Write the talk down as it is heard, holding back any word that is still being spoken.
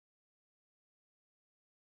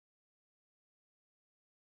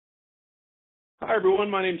Hi, everyone.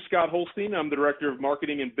 My name is Scott Holstein. I'm the Director of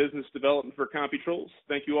Marketing and Business Development for Computrols.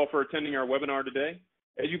 Thank you all for attending our webinar today.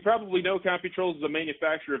 As you probably know, Computrols is a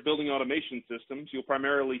manufacturer of building automation systems. You'll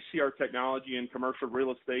primarily see our technology in commercial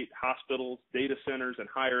real estate, hospitals, data centers, and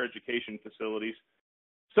higher education facilities.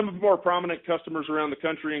 Some of the more prominent customers around the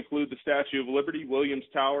country include the Statue of Liberty, Williams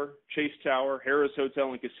Tower, Chase Tower, Harrah's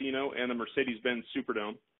Hotel and Casino, and the Mercedes-Benz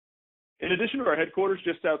Superdome. In addition to our headquarters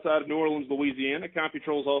just outside of New Orleans, Louisiana,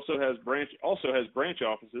 Computrols also has branch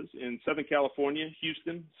offices in Southern California,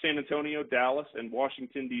 Houston, San Antonio, Dallas, and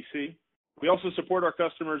Washington, D.C. We also support our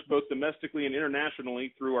customers both domestically and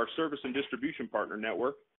internationally through our service and distribution partner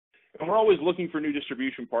network. And we're always looking for new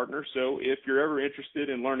distribution partners, so if you're ever interested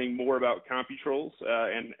in learning more about Computrols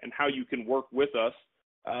and how you can work with us,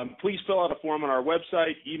 please fill out a form on our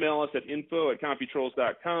website, email us at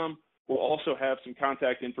info@computrols.com. We'll also have some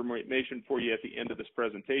contact information for you at the end of this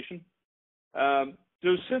presentation.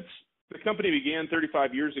 So since the company began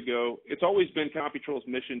 35 years ago, it's always been Computrols'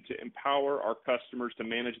 mission to empower our customers to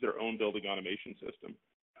manage their own building automation system.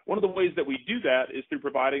 One of the ways that we do that is through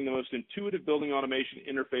providing the most intuitive building automation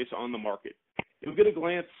interface on the market. You'll get a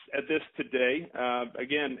glance at this today,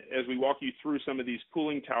 again, as we walk you through some of these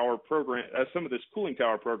cooling tower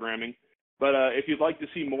programming. But if you'd like to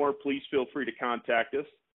see more, please feel free to contact us.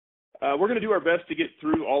 We're going to do our best to get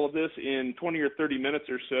through all of this in 20 or 30 minutes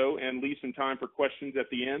or so and leave some time for questions at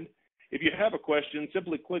the end. If you have a question,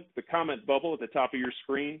 simply click the comment bubble at the top of your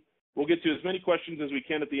screen. We'll get to as many questions as we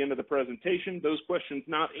can at the end of the presentation. Those questions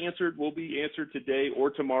not answered will be answered today or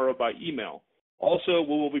tomorrow by email. Also,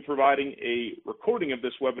 we will be providing a recording of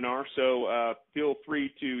this webinar, so feel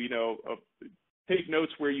free to take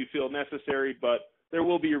notes where you feel necessary, but there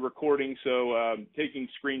will be a recording, so taking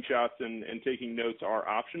screenshots and taking notes are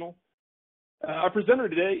optional. Our presenter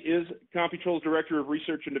today is Computrols Director of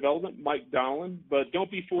Research and Development, Mike Donlon, but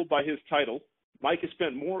don't be fooled by his title. Mike has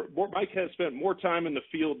spent more time in the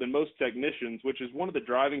field than most technicians, which is one of the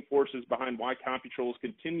driving forces behind why Computrols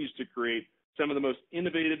continues to create some of the most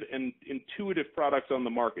innovative and intuitive products on the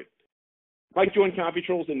market. Mike joined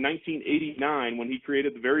Computrols in 1989 when he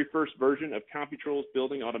created the very first version of Computrols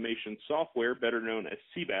building automation software, better known as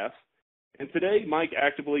CBAS. And today, Mike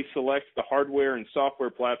actively selects the hardware and software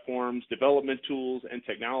platforms, development tools, and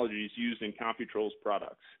technologies used in Computrols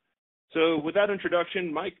products. So with that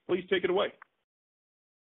introduction, Mike, please take it away.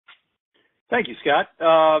 Thank you, Scott.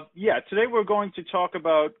 Today we're going to talk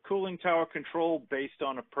about cooling tower control based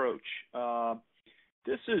on approach.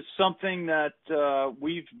 This is something that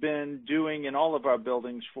we've been doing in all of our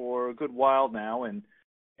buildings for a good while now, and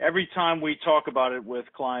every time we talk about it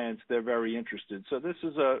with clients, they're very interested. So this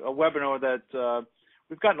is a webinar that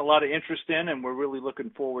we've gotten a lot of interest in, and we're really looking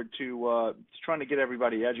forward to trying to get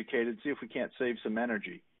everybody educated, see if we can't save some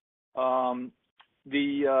energy.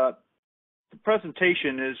 The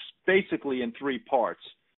presentation is basically in three parts.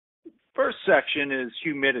 First section is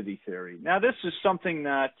humidity theory. Now, this is something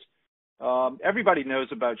that everybody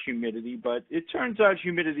knows about humidity, but it turns out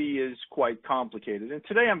humidity is quite complicated. And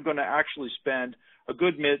today I'm going to actually spend a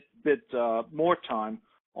good bit more time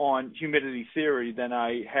on humidity theory than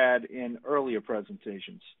I had in earlier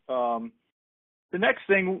presentations. The next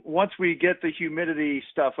thing, once we get the humidity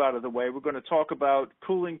stuff out of the way, we're going to talk about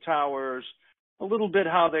cooling towers, a little bit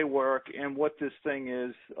how they work, and what this thing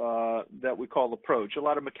is that we call approach. A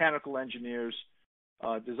lot of mechanical engineers,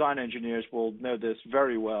 design engineers will know this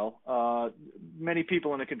very well. Many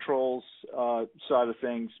people in the controls side of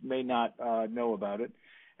things may not know about it.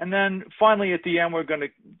 And then finally, at the end, we're going to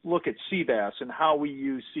look at CBAS and how we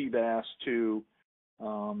use CBAS to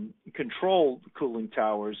control cooling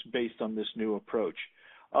towers based on this new approach.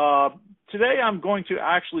 Today, I'm going to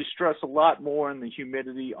actually stress a lot more in the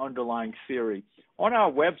humidity underlying theory. On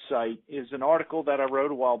our website is an article that I wrote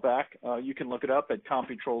a while back. You can look it up at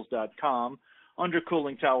computrols.com under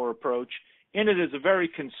cooling tower approach. In it is a very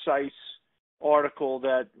concise article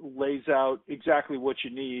that lays out exactly what you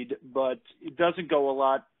need, but it doesn't go a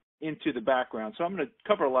lot into the background. So I'm going to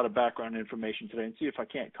cover a lot of background information today and see if I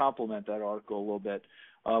can't complement that article a little bit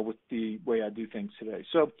with the way I do things today.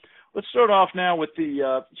 So let's start off now with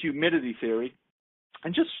the humidity theory.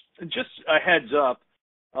 And just a heads up,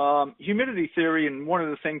 humidity theory, and one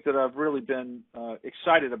of the things that I've really been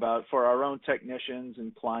excited about for our own technicians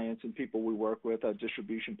and clients and people we work with, our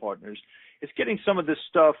distribution partners, is getting some of this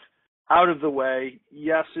stuff out of the way.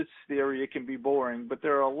 Yes, it's theory, it can be boring, but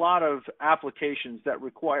there are a lot of applications that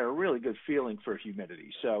require a really good feeling for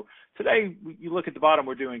humidity. So today, you look at the bottom,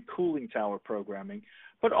 we're doing cooling tower programming,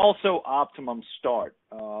 but also optimum start.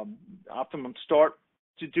 Optimum start,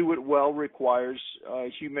 to do it well, requires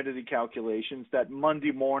humidity calculations. That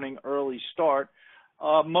Monday morning early start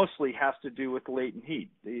mostly has to do with latent heat.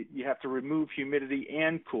 You have to remove humidity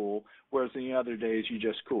and cool, whereas in the other days you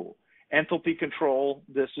just cool. Enthalpy control,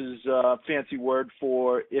 this is a fancy word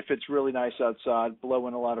for if it's really nice outside, blow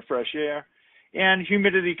in a lot of fresh air. And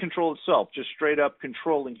humidity control itself, just straight up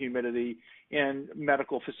controlling humidity in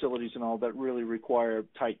medical facilities and all that really require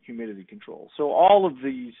tight humidity control. So all of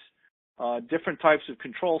these different types of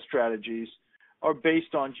control strategies are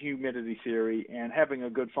based on humidity theory, and having a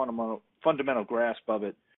good fundamental grasp of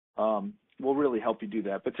it will really help you do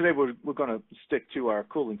that. But today we're going to stick to our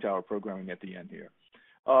cooling tower programming at the end here.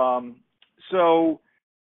 So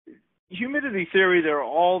humidity theory, there are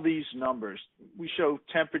all these numbers. We show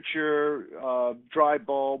temperature, dry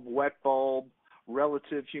bulb, wet bulb,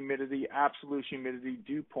 relative humidity, absolute humidity,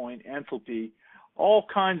 dew point, enthalpy, all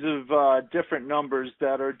kinds of different numbers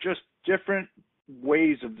that are just different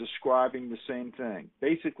ways of describing the same thing.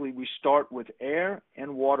 Basically, we start with air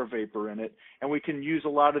and water vapor in it, and we can use a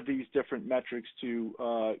lot of these different metrics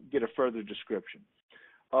to get a further description.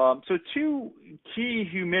 So two key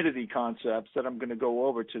humidity concepts that I'm going to go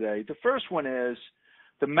over today. The first one is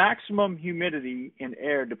the maximum humidity in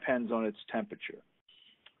air depends on its temperature.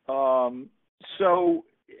 So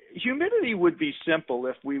humidity would be simple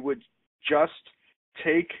if we would just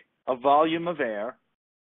take a volume of air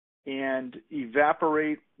and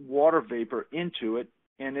evaporate water vapor into it,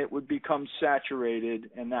 and it would become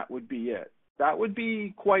saturated, and that would be it. That would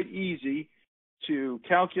be quite easy to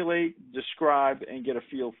calculate, describe, and get a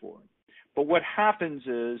feel for it. But what happens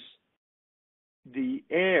is the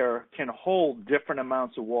air can hold different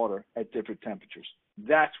amounts of water at different temperatures.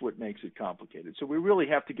 That's what makes it complicated. So we really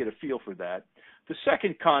have to get a feel for that. The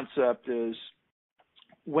second concept is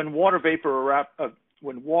when water vapor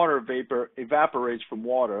evaporates from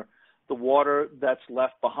water, the water that's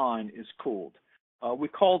left behind is cooled. We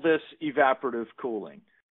call this evaporative cooling.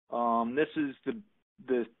 This is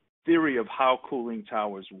the theory of how cooling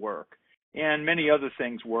towers work. And many other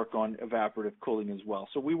things work on evaporative cooling as well.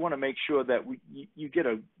 So we want to make sure that you get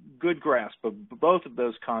a good grasp of both of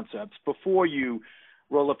those concepts before you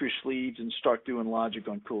roll up your sleeves and start doing logic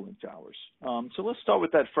on cooling towers. So let's start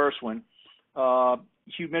with that first one,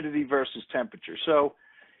 humidity versus temperature. So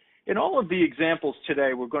in all of the examples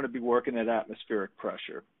today, we're going to be working at atmospheric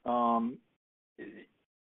pressure.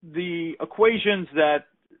 The equations that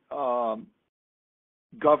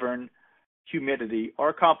govern humidity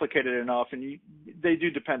are complicated enough, and they do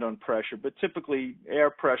depend on pressure, but typically air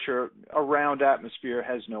pressure around atmosphere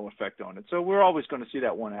has no effect on it. So we're always going to see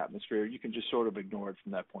that one atmosphere. You can just sort of ignore it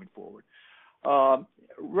from that point forward.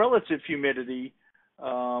 Relative humidity,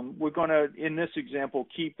 we're going to, in this example,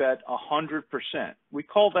 keep at 100%. We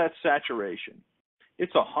call that saturation.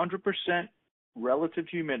 It's 100% relative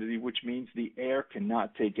humidity, which means the air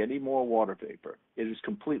cannot take any more water vapor. It is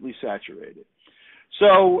completely saturated.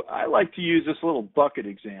 So I like to use this little bucket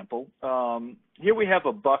example. Here we have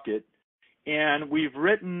a bucket, and we've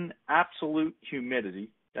written absolute humidity.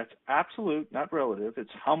 That's absolute, not relative. It's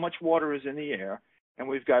how much water is in the air, and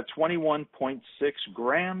we've got 21.6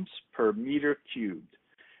 grams per meter cubed.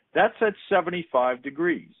 That's at 75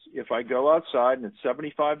 degrees. If I go outside and it's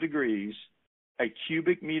 75 degrees, a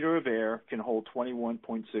cubic meter of air can hold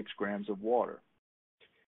 21.6 grams of water.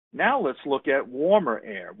 Now let's look at warmer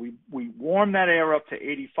air. We warm that air up to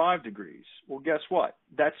 85 degrees. Well, guess what?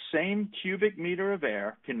 That same cubic meter of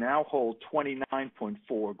air can now hold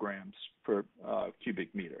 29.4 grams per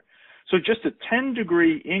cubic meter. So just a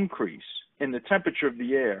 10-degree increase in the temperature of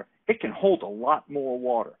the air, it can hold a lot more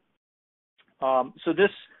water. So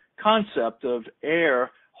this concept of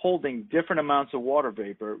air holding different amounts of water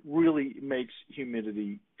vapor really makes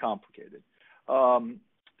humidity complicated.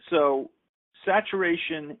 So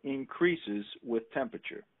saturation increases with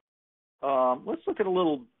temperature. Let's look at a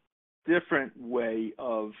little different way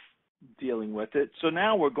of dealing with it. So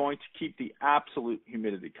now we're going to keep the absolute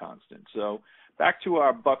humidity constant. So back to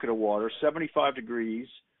our bucket of water, 75 degrees,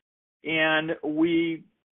 and we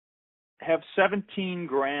have 17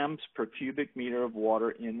 grams per cubic meter of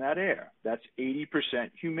water in that air. That's 80%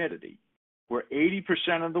 humidity. We're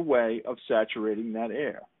 80% of the way of saturating that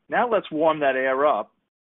air. Now let's warm that air up,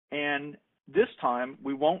 and this time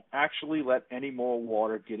we won't actually let any more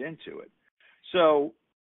water get into it. So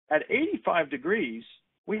at 85 degrees,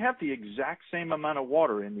 we have the exact same amount of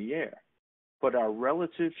water in the air, but our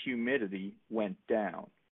relative humidity went down.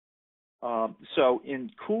 So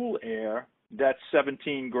in cool air, that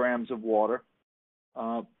 17 grams of water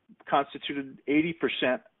constituted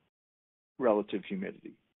 80% relative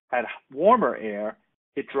humidity. At warmer air,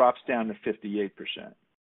 it drops down to 58%.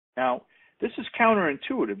 Now, this is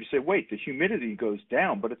counterintuitive. You say, wait, the humidity goes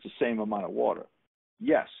down, but it's the same amount of water.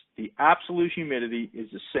 yes, the absolute humidity is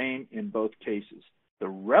the same in both cases. The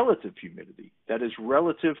relative humidity, that is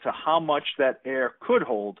relative to how much that air could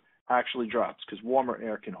hold, actually drops because warmer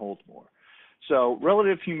air can hold more. So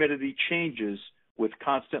relative humidity changes with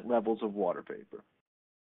constant levels of water vapor.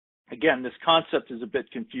 Again, this concept is a bit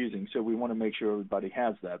confusing, so we want to make sure everybody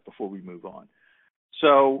has that before we move on.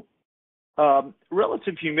 So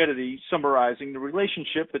relative humidity, summarizing, the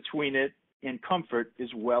relationship between it and comfort is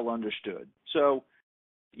well understood. So,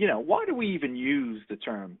 why do we even use the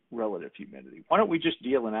term relative humidity? Why don't we just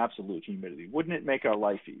deal in absolute humidity? Wouldn't it make our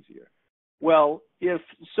life easier? Well, if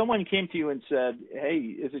someone came to you and said, hey,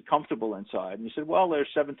 is it comfortable inside? And you said, well, there's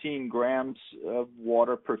 17 grams of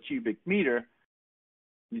water per cubic meter.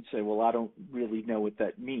 You'd say, well, I don't really know what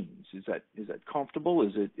that means. Is that comfortable?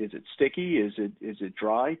 Is it sticky? Is it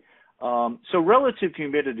dry? So relative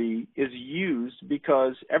humidity is used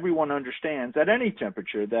because everyone understands at any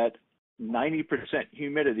temperature that 90%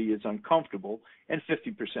 humidity is uncomfortable and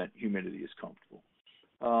 50% humidity is comfortable.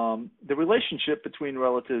 The relationship between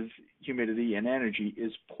relative humidity and energy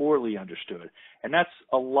is poorly understood, and that's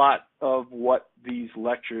a lot of what these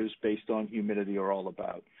lectures based on humidity are all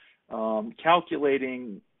about.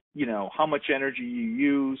 Calculating, how much energy you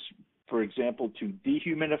use, for example, to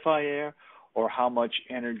dehumidify air, or how much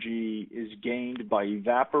energy is gained by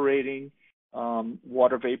evaporating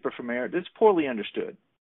water vapor from air. That's poorly understood.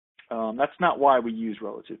 That's not why we use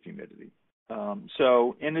relative humidity.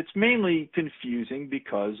 And it's mainly confusing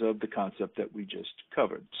because of the concept that we just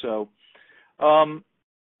covered. So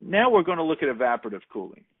now we're going to look at evaporative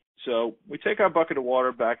cooling. So we take our bucket of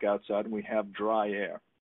water back outside and we have dry air.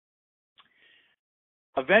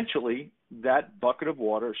 Eventually, that bucket of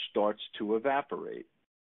water starts to evaporate.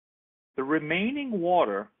 The remaining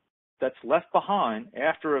water that's left behind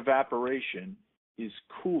after evaporation is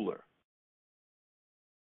cooler.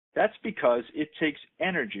 That's because it takes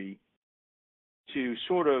energy to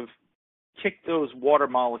sort of kick those water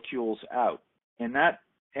molecules out, and that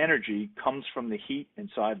energy comes from the heat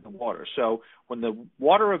inside the water. So when the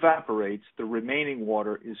water evaporates, the remaining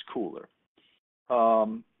water is cooler.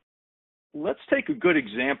 Let's take a good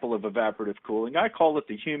example of evaporative cooling. I call it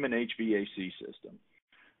the human HVAC system.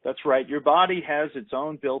 That's right. Your body has its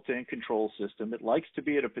own built-in control system. It likes to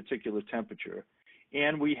be at a particular temperature,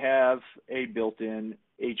 and we have a built-in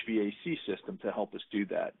HVAC system to help us do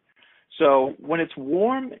that. So when it's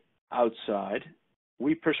warm outside,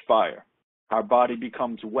 we perspire. Our body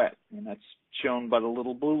becomes wet, and that's shown by the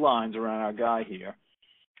little blue lines around our guy here.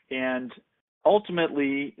 And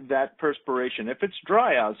ultimately, that perspiration, if it's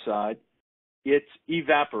dry outside, it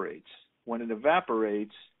evaporates. When it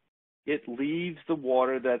evaporates, it leaves the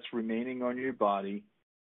water that's remaining on your body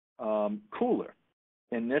cooler.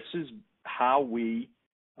 And this is how we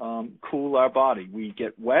cool our body. We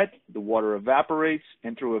get wet, the water evaporates,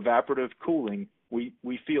 and through evaporative cooling,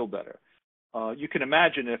 we feel better. You can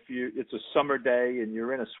imagine if it's a summer day and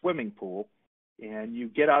you're in a swimming pool, and you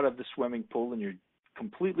get out of the swimming pool and you're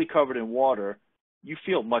completely covered in water, you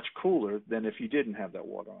feel much cooler than if you didn't have that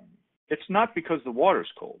water on you. It's not because the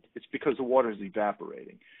water's cold. It's because the water's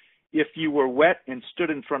evaporating. If you were wet and stood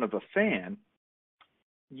in front of a fan,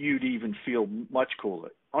 you'd even feel much cooler.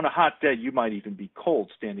 On a hot day, you might even be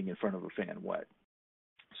cold standing in front of a fan wet.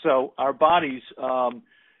 So our bodies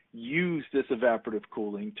use this evaporative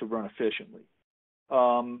cooling to run efficiently.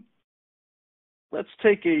 Let's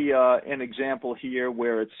take an example here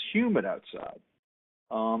where it's humid outside.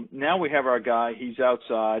 Now we have our guy, he's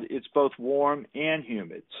outside. It's both warm and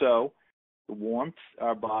humid. So the warmth,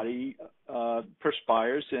 our body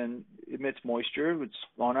perspires and emits moisture. It's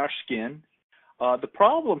on our skin. The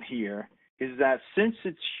problem here is that since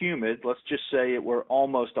it's humid, let's just say it were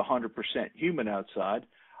almost 100% humid outside,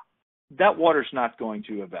 that water's not going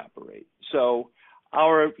to evaporate. So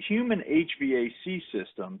our human HVAC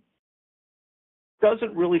system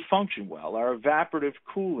doesn't really function well. Our evaporative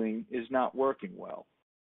cooling is not working well.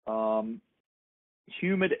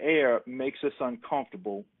 Humid air makes us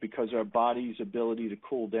uncomfortable because our body's ability to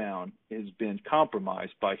cool down has been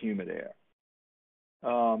compromised by humid air.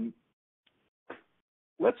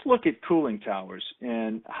 Let's look at cooling towers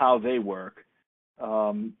and how they work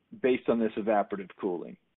based on this evaporative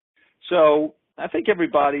cooling. So I think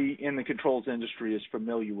everybody in the controls industry is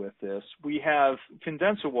familiar with this. We have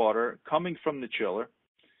condenser water coming from the chiller,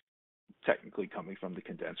 technically coming from the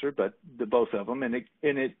condenser, but the both of them, and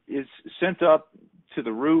it is sent up to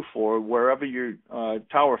the roof or wherever your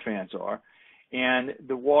tower fans are, and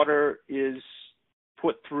the water is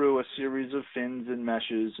put through a series of fins and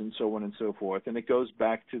meshes and so on and so forth, and it goes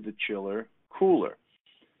back to the chiller cooler.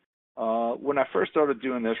 When I first started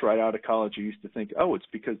doing this right out of college, I used to think, oh, it's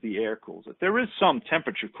because the air cools it. There is some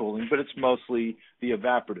temperature cooling, but it's mostly the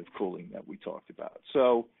evaporative cooling that we talked about.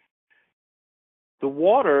 So the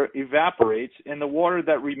water evaporates, and the water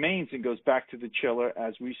that remains and goes back to the chiller,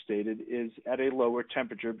 as we stated, is at a lower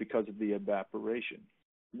temperature because of the evaporation.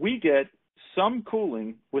 We get some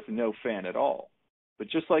cooling with no fan at all. But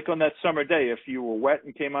just like on that summer day, if you were wet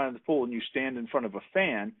and came out of the pool and you stand in front of a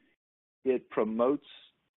fan, it promotes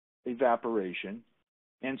evaporation.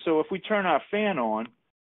 And so if we turn our fan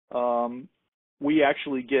on, we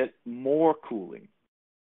actually get more cooling.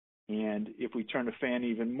 And if we turn the fan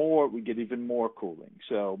even more, we get even more cooling.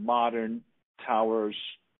 So modern towers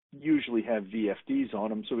usually have VFDs on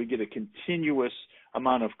them, so we get a continuous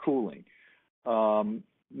amount of cooling.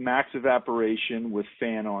 Max evaporation with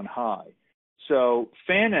fan on high. So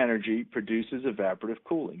fan energy produces evaporative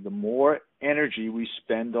cooling. The more energy we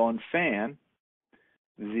spend on fan,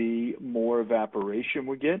 the more evaporation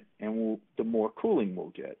we get, and the more cooling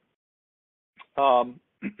we'll get.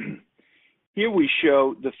 Here we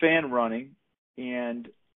show the fan running, and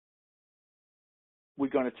we're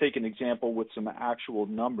going to take an example with some actual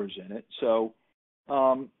numbers in it. So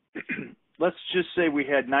let's just say we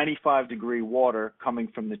had 95-degree water coming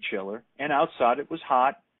from the chiller, and outside it was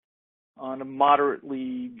hot on a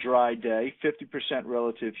moderately dry day, 50%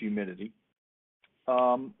 relative humidity.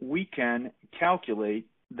 We can calculate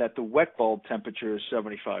that the wet bulb temperature is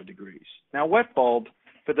 75 degrees. Now, wet bulb,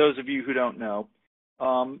 for those of you who don't know,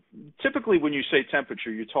 typically when you say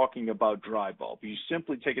temperature, you're talking about dry bulb. You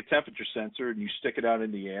simply take a temperature sensor and you stick it out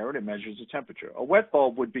in the air and it measures the temperature. A wet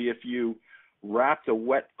bulb would be if you wrapped a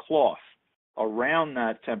wet cloth around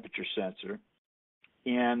that temperature sensor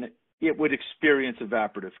and it would experience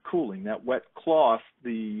evaporative cooling. That wet cloth,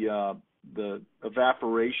 the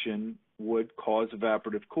evaporation would cause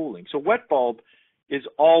evaporative cooling. So wet bulb is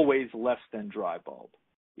always less than dry bulb.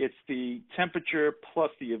 It's the temperature plus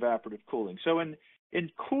the evaporative cooling. So in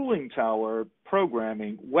cooling tower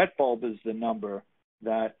programming, wet bulb is the number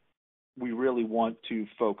that we really want to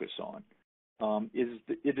focus on.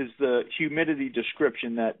 It is the humidity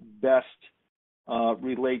description that best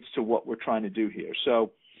relates to what we're trying to do here.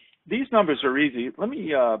 So these numbers are easy. Let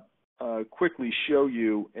me quickly show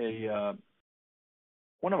you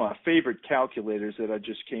one of my favorite calculators that I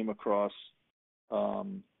just came across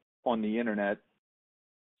on the internet.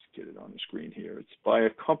 Get it on the screen here. It's by a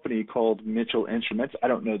company called Mitchell Instruments. I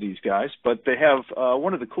don't know these guys, but they have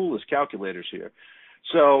one of the coolest calculators here.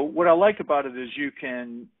 So what I like about it is you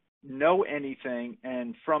can know anything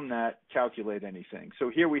and from that calculate anything. So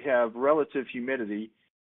here we have relative humidity.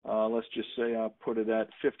 Let's just say I'll put it at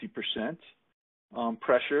 50%.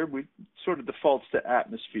 Pressure, we sort of defaults to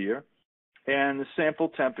atmosphere. And the sample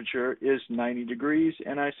temperature is 90 degrees,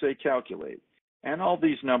 and I say calculate. And all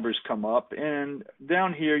these numbers come up, and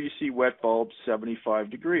down here you see wet bulb 75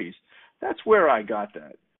 degrees. That's where I got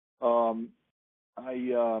that.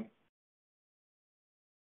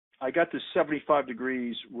 I got this 75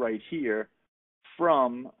 degrees right here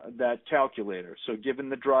from that calculator. So given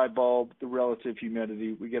the dry bulb, the relative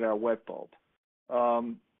humidity, we get our wet bulb.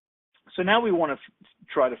 So now we want to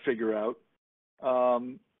try to figure out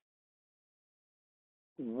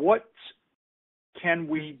what can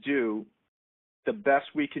we do, the best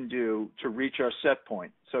we can do to reach our set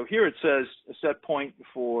point. So here it says a set point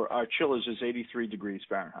for our chillers is 83 degrees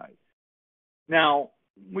Fahrenheit. Now,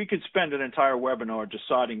 we could spend an entire webinar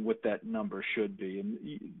deciding what that number should be. And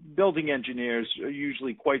building engineers are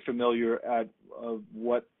usually quite familiar at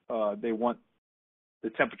what they want the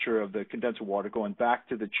temperature of the condenser water going back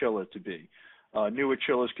to the chiller to be. Newer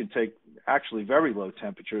chillers can take actually very low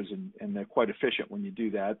temperatures, and they're quite efficient when you do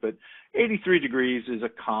that. But 83 degrees is a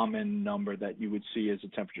common number that you would see as a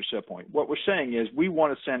temperature set point. What we're saying is we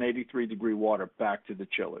want to send 83-degree water back to the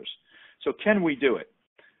chillers. So can we do it?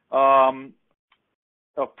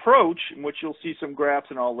 Approach, in which you'll see some graphs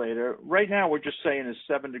and all later, right now we're just saying is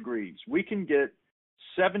 7 degrees. We can get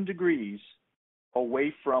 7 degrees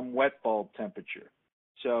away from wet bulb temperature.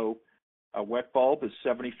 So a wet bulb is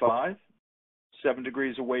 75. 7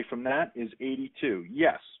 degrees away from that is 82.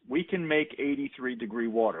 Yes, we can make 83-degree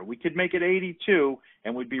water. We could make it 82,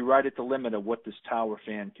 and we'd be right at the limit of what this tower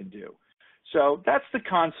fan can do. So that's the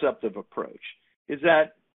concept of approach, is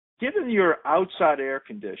that given your outside air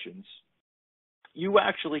conditions, you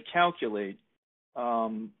actually calculate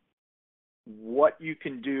what you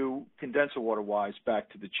can do condenser water-wise back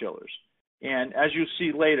to the chillers. And as you'll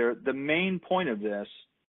see later, the main point of this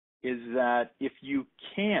is that if you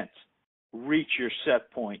can't reach your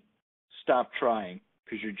set point, stop trying,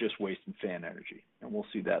 because you're just wasting fan energy. And we'll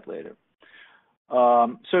see that later.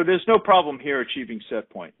 So there's no problem here achieving set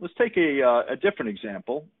point. Let's take a different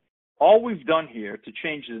example. All we've done here to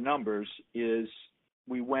change the numbers is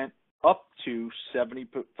we went up to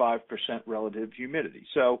 75% relative humidity.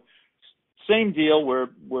 So same deal, we're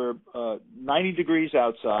 90 degrees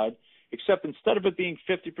outside, except instead of it being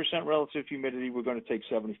 50% relative humidity, we're going to take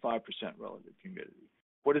 75% relative humidity.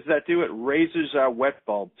 What does that do? It raises our wet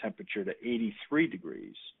bulb temperature to 83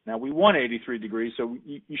 degrees. Now, we want 83 degrees, so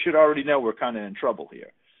you should already know we're kind of in trouble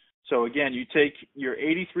here. So again, you take your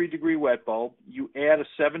 83 degree wet bulb, you add a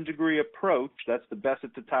 7 degree approach, that's the best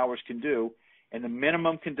that the towers can do, and the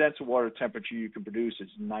minimum condenser water temperature you can produce is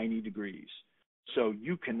 90 degrees. So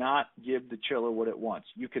you cannot give the chiller what it wants.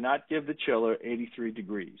 You cannot give the chiller 83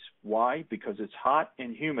 degrees. Why? Because it's hot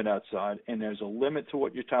and humid outside, and there's a limit to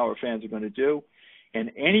what your tower fans are going to do. And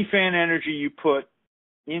any fan energy you put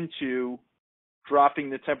into dropping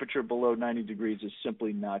the temperature below 90 degrees is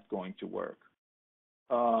simply not going to work.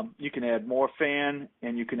 You can add more fan,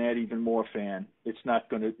 and you can add even more fan. It's not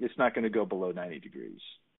going to go below 90 degrees.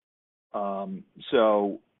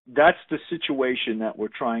 So that's the situation that we're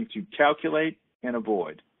trying to calculate and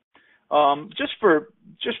avoid. Just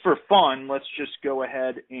for fun, let's just go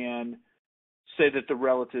ahead and say that the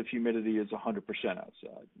relative humidity is 100%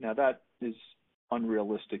 outside. Now that is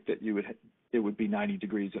unrealistic that it would be 90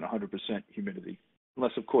 degrees and 100% humidity,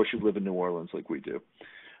 unless of course you live in New Orleans like we do.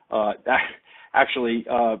 Actually,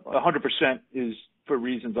 100% is, for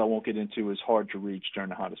reasons I won't get into, is hard to reach during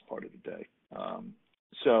the hottest part of the day.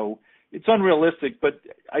 So it's unrealistic, but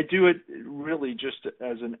I do it really just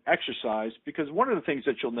as an exercise, because one of the things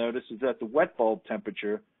that you'll notice is that the wet bulb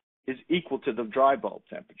temperature is equal to the dry bulb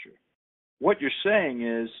temperature. What you're saying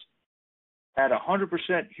is at 100%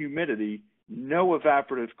 humidity, no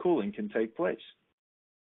evaporative cooling can take place,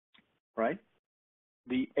 right?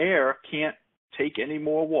 The air can't take any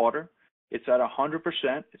more water. It's at 100%.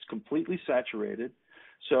 It's completely saturated.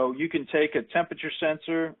 So you can take a temperature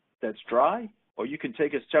sensor that's dry, or you can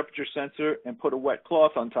take a temperature sensor and put a wet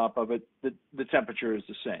cloth on top of it. The temperature is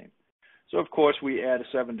the same. So, of course, we add a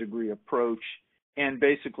 7 degree approach, and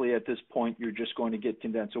basically at this point you're just going to get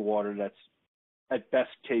condenser water that's, at best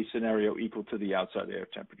case scenario, equal to the outside air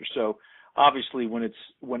temperature. So obviously when it's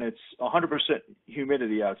 100%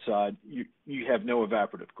 humidity outside, you have no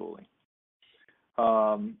evaporative cooling.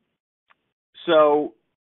 So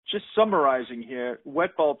just summarizing here,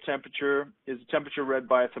 wet bulb temperature is the temperature read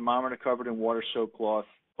by a thermometer covered in water-soaked cloth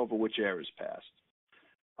over which air is passed.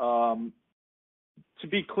 To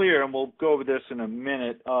be clear, and we'll go over this in a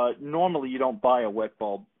minute, normally you don't buy a wet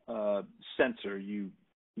bulb sensor, you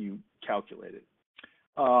calculate it.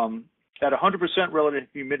 At 100% relative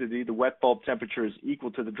humidity, the wet bulb temperature is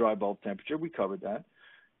equal to the dry bulb temperature. We covered that.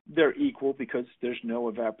 They're equal because there's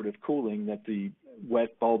no evaporative cooling that the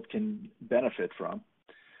wet bulb can benefit from.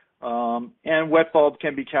 And wet bulb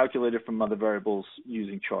can be calculated from other variables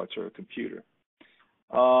using charts or a computer.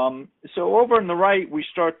 So over on the right, we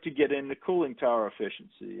start to get into cooling tower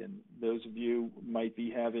efficiency. And those of you might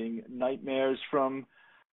be having nightmares from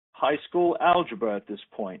high school algebra at this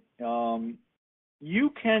point.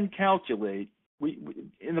 You can calculate,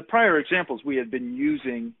 in the prior examples, we had been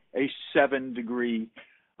using a 7 degree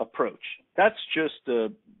approach. That's just a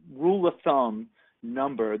rule of thumb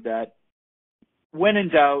number that, when in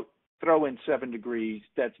doubt, throw in 7 degrees.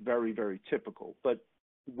 That's very, very typical. But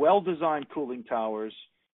well-designed cooling towers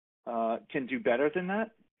can do better than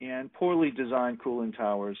that, and poorly designed cooling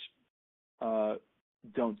towers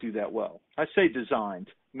don't do that well. I say designed,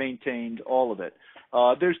 maintained, all of it.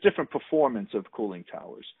 There's different performance of cooling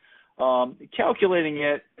towers. Calculating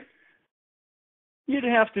it, you'd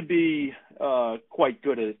have to be quite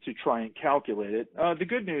good at to try and calculate it. The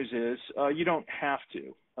good news is you don't have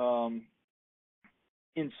to.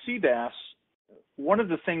 In CBAS, one of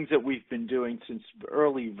the things that we've been doing since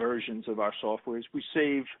early versions of our software is we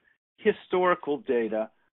save historical data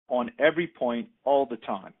on every point all the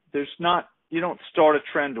time. You don't start a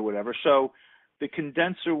trend or whatever. So the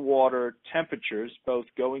condenser water temperatures, both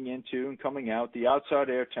going into and coming out, the outside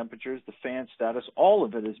air temperatures, the fan status, all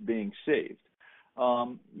of it is being saved.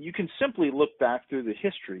 You can simply look back through the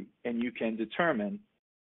history and you can determine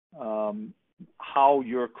how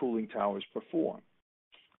your cooling towers perform.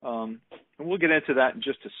 And we'll get into that in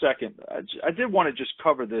just a second. I did want to just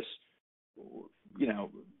cover this.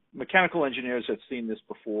 Mechanical engineers have seen this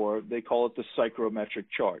before. They call it the psychrometric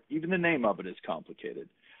chart. Even the name of it is complicated.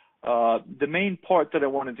 The main part that I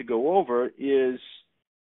wanted to go over is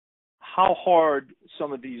how hard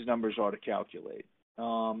some of these numbers are to calculate.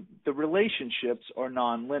 The relationships are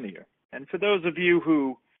nonlinear. And for those of you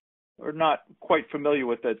who are not quite familiar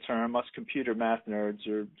with that term, us computer math nerds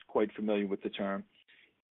are quite familiar with the term.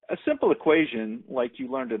 A simple equation like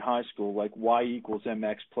you learned in high school, like y equals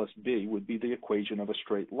mx plus b, would be the equation of a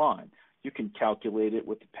straight line. You can calculate it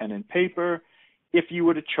with a pen and paper. If you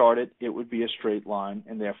were to chart it, it would be a straight line,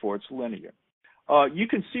 and therefore it's linear. You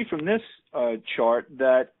can see from this chart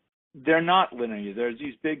that they're not linear. There's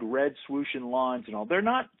these big red swooshing lines and all. They're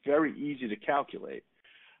not very easy to calculate.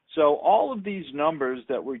 So all of these numbers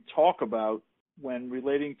that we talk about when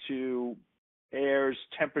relating to air's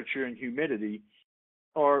temperature and humidity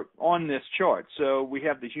are on this chart. So we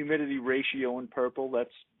have the humidity ratio in purple. That's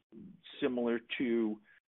similar to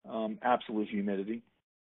absolute humidity.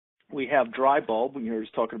 We have dry bulb. We heard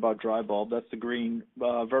us talking about dry bulb. That's the green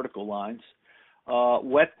vertical lines.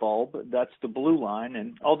 Wet bulb, that's the blue line.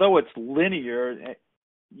 And although it's linear,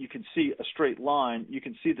 you can see a straight line. You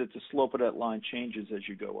can see that the slope of that line changes as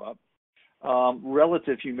you go up.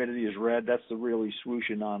 Relative humidity is red. That's the really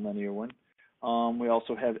swooshy nonlinear one. We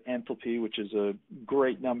also have enthalpy, which is a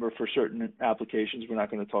great number for certain applications. We're not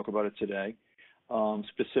going to talk about it today.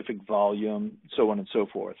 Specific volume, so on and so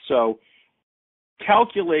forth. So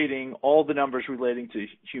calculating all the numbers relating to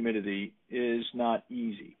humidity is not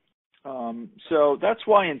easy. So that's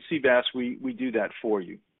why in CBAS we do that for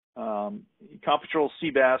you. Computrols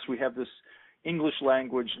CBAS, we have this English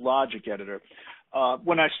language logic editor.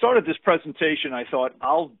 When I started this presentation, I thought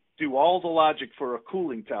I'll do all the logic for a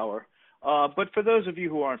cooling tower. But for those of you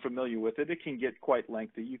who aren't familiar with it, it can get quite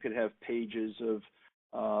lengthy. You could have pages of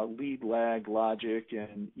lead lag logic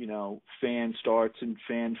and, you know, fan starts and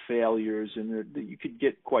fan failures, and you could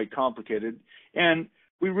get quite complicated. And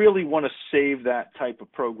we really want to save that type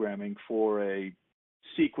of programming for a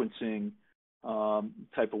sequencing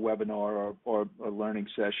type of webinar or a learning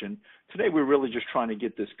session. Today we're really just trying to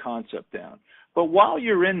get this concept down. But while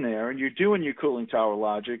you're in there and you're doing your cooling tower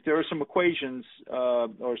logic, there are some equations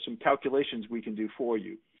or some calculations we can do for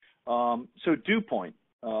you. So dew point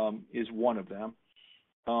is one of them.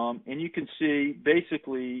 And you can see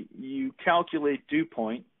basically you calculate dew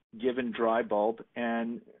point given dry bulb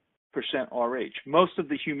and percent RH. Most of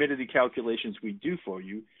the humidity calculations we do for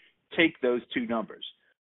you take those two numbers,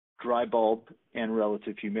 dry bulb and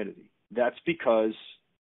relative humidity. That's because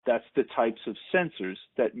that's the types of sensors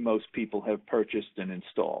that most people have purchased and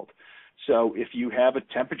installed. So if you have a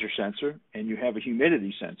temperature sensor and you have a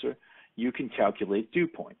humidity sensor, you can calculate dew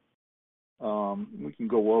point. We can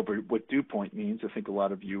go over what dew point means. I think a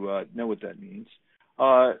lot of you know what that means.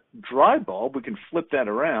 Dry bulb, we can flip that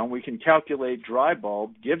around. We can calculate dry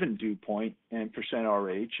bulb given dew point and percent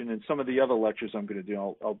RH. And in some of the other lectures I'm going to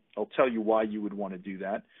do, I'll tell you why you would want to do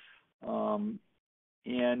that.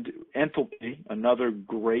 And enthalpy, another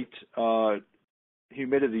great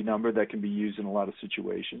humidity number that can be used in a lot of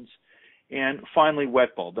situations. And finally,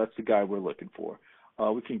 wet bulb. That's the guy we're looking for.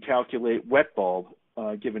 We can calculate wet bulb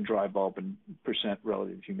given dry bulb and percent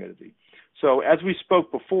relative humidity. So as we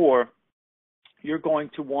spoke before, you're going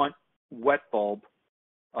to want wet bulb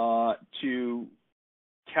to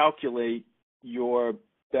calculate your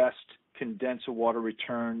best condenser water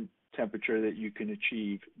return temperature that you can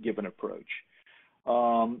achieve given approach.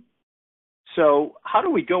 So how do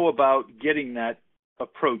we go about getting that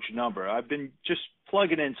approach number? I've been just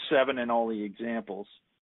plugging in 7 in all the examples,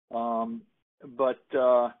 but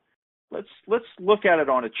let's look at it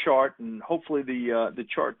on a chart, and hopefully the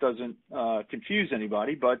chart doesn't confuse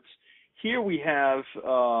anybody. But here we have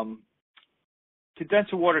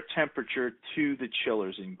condenser water temperature to the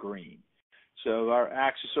chillers in green. So our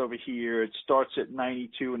axis over here, it starts at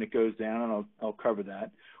 92 and it goes down, and I'll cover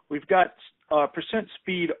that. We've got percent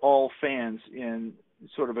speed all fans in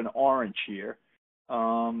sort of an orange here,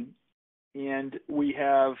 and we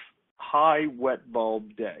have high wet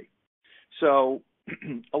bulb day. So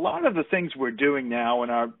a lot of the things we're doing now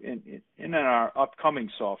in our upcoming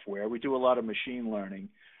software, we do a lot of machine learning.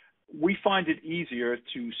 We find it easier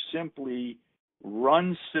to simply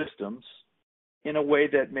run systems in a way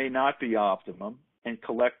that may not be optimum and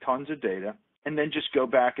collect tons of data, and then just go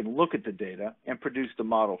back and look at the data and produce the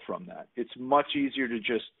model from that. It's much easier to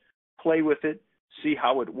just play with it, see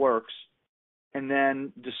how it works, and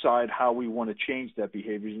then decide how we want to change that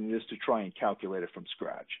behavior than it is to try and calculate it from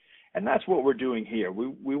scratch. And that's what we're doing here.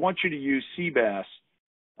 We want you to use CBAS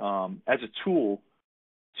as a tool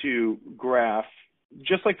to graph,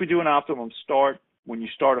 just like we do an optimum start. When you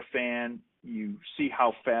start a fan, you see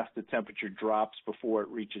how fast the temperature drops before it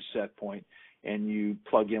reaches set point, and you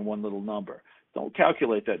plug in one little number. Don't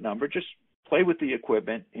calculate that number. Just play with the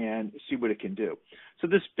equipment and see what it can do. So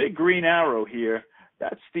this big green arrow here,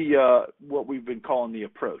 that's the what we've been calling the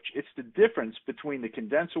approach. It's the difference between the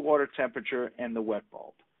condenser water temperature and the wet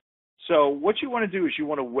bulb. So what you want to do is you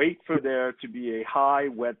want to wait for there to be a high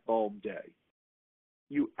wet bulb day.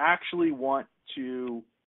 You actually want to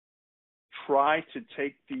try to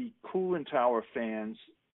take the cooling tower fans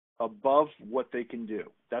above what they can do.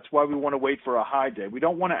 That's why we want to wait for a high day. We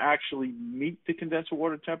don't want to actually meet the condenser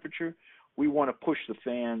water temperature. We want to push the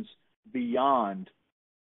fans beyond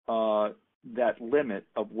that limit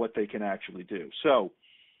of what they can actually do. So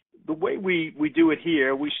the way we do it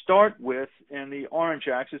here, we start with, and the orange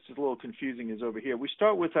axis is a little confusing, is over here. We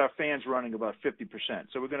start with our fans running about 50%.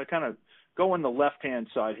 So we're going to kind of go on the left-hand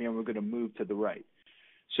side here, and we're going to move to the right.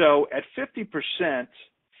 So at 50%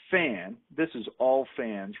 fan, this is all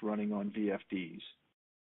fans running on VFDs.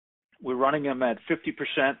 We're running them at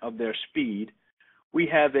 50% of their speed. We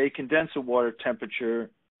have a condenser water temperature,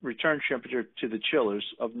 return temperature to the chillers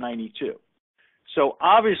of 92. So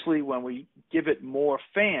obviously when we give it more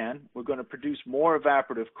fan, we're going to produce more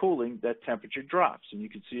evaporative cooling. That temperature drops, and you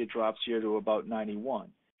can see it drops here to about 91.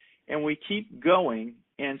 And we keep going,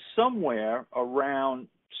 and somewhere around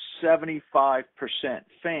 75%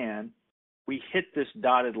 fan, we hit this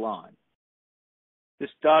dotted line. This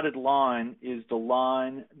dotted line is the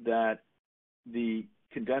line that the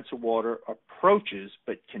condenser water approaches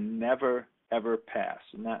but can never, ever pass.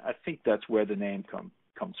 And that, I think that's where the name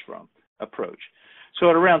comes from, approach. So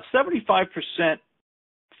at around 75%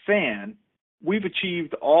 fan, we've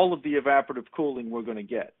achieved all of the evaporative cooling we're going to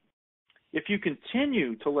get. If you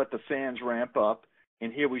continue to let the fans ramp up,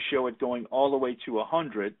 and here we show it going all the way to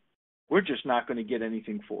 100, we're just not going to get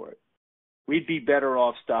anything for it. We'd be better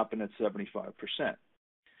off stopping at 75%.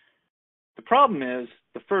 The problem is,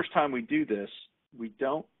 the first time we do this, we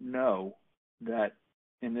don't know that,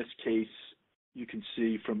 in this case, you can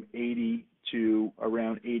see from 80 to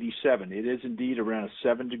around 87. It is indeed around a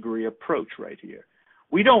 7-degree approach right here.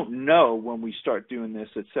 We don't know when we start doing this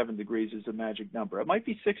that 7 degrees is a magic number. It might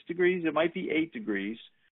be 6 degrees, it might be 8 degrees,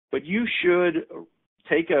 but you should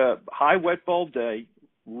take a high wet bulb day,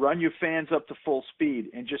 run your fans up to full speed,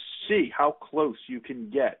 and just see how close you can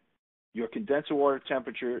get your condenser water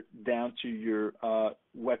temperature down to your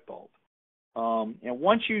wet bulb. And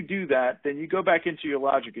once you do that, then you go back into your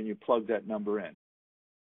logic and you plug that number in.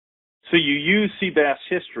 So you use CBAS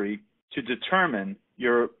history to determine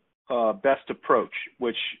your best approach,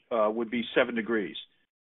 which would be 7 degrees.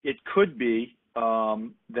 It could be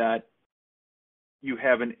that you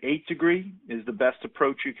have an 8 degree is the best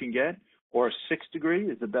approach you can get, or a 6 degree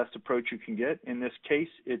is the best approach you can get. In this case,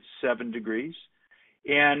 it's 7 degrees.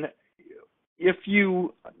 And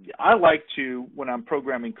I like to, when I'm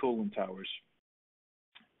programming cooling towers,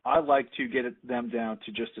 I like to get them down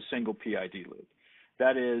to just a single PID loop.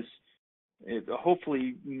 That is,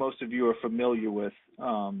 hopefully most of you are familiar with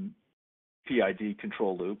PID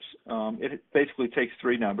control loops. It basically takes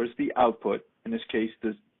 3 numbers: the output, in this case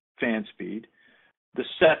the fan speed, the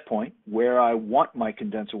set point, where I want my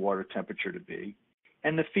condenser water temperature to be,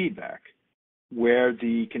 and the feedback, where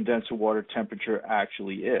the condenser water temperature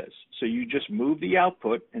actually is. So you just move the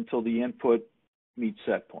output until the input meets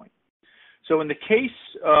set point. So in the case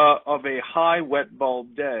of a high wet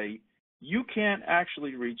bulb day, you can't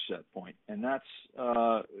actually reach set point, and that's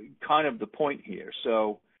kind of the point here.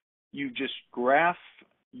 So you just graph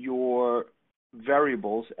your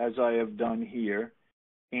variables, as I have done here,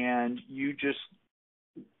 and you just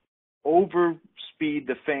overspeed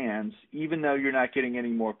the fans, even though you're not getting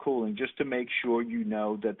any more cooling, just to make sure you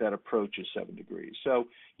know that that approach is 7 degrees. So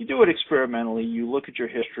you do it experimentally, you look at your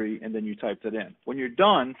history, and then you type that in. When you're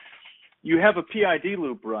done, you have a PID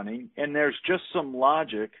loop running, and there's just some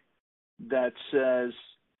logic that says,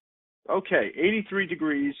 okay, 83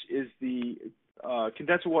 degrees is the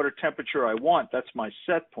condenser water temperature I want. That's my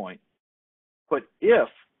set point. But if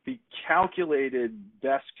the calculated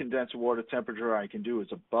best condenser water temperature I can do is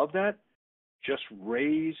above that, just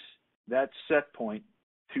raise that set point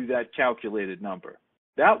to that calculated number.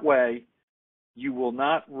 That way, you will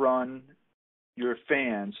not run your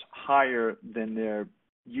fans higher than their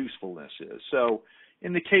usefulness is. So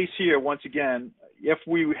in the case here, once again, if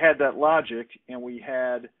we had that logic and we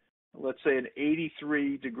had, let's say, an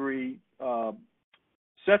 83 degree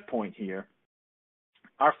set point here,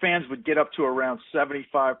 our fans would get up to around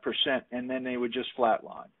 75%, and then they would just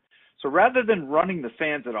flatline. So rather than running the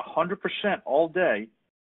fans at 100% all day,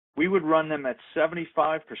 we would run them at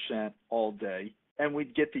 75% all day, and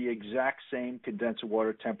we'd get the exact same condenser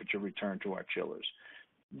water temperature return to our chillers.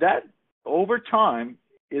 That, over time,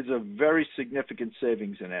 is a very significant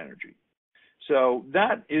savings in energy. So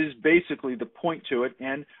that is basically the point to it.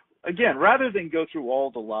 And again, rather than go through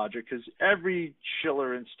all the logic, because every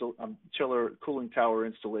chiller cooling tower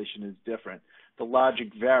installation is different, the logic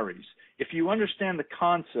varies. If you understand the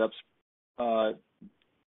concepts,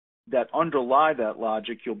 that underlie that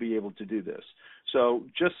logic, you'll be able to do this. So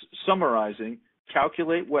just summarizing,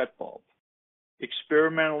 calculate wet bulb.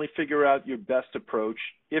 Experimentally figure out your best approach.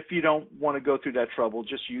 If you don't want to go through that trouble,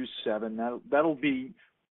 just use 7. That'll be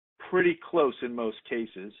pretty close in most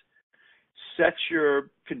cases. Set your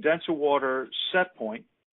condenser water set point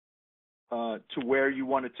to where you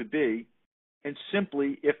want it to be, and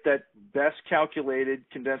simply, if that best calculated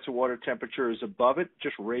condenser water temperature is above it,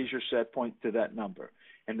 just raise your set point to that number,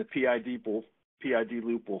 and the PID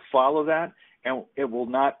loop will follow that, and it will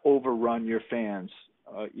not overrun your fans,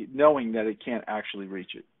 knowing that it can't actually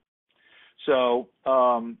reach it. So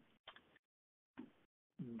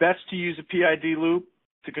best to use a PID loop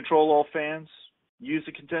to control all fans. Use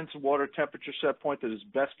a condenser water temperature set point that is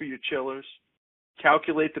best for your chillers.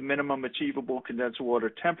 Calculate the minimum achievable condenser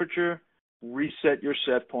water temperature. Reset your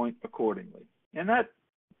set point accordingly. And that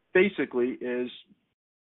basically is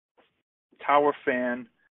tower fan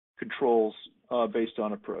controls based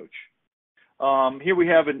on approach. Here we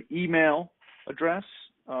have an email address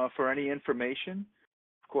for any information.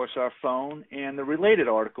 Of course, our phone, and the related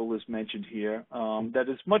article is mentioned here that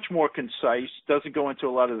is much more concise, doesn't go into a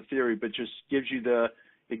lot of the theory, but just gives you the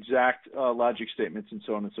exact logic statements and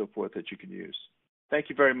so on and so forth that you can use. Thank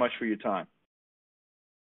you very much for your time.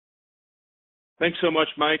 Thanks so much,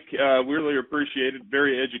 Mike. We really appreciate it.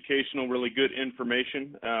 Very educational, really good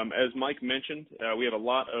information. As Mike mentioned, we have a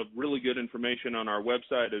lot of really good information on our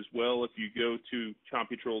website as well. If you go to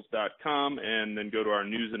Computrols.com and then go to our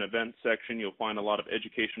news and events section, you'll find a lot of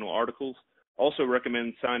educational articles. Also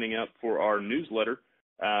recommend signing up for our newsletter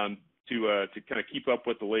to kind of keep up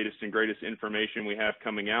with the latest and greatest information we have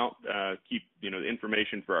coming out. Keep the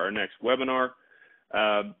information for our next webinar.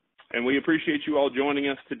 And we appreciate you all joining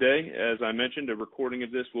us today. As I mentioned, a recording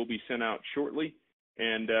of this will be sent out shortly,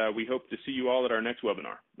 and we hope to see you all at our next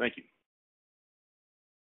webinar. Thank you.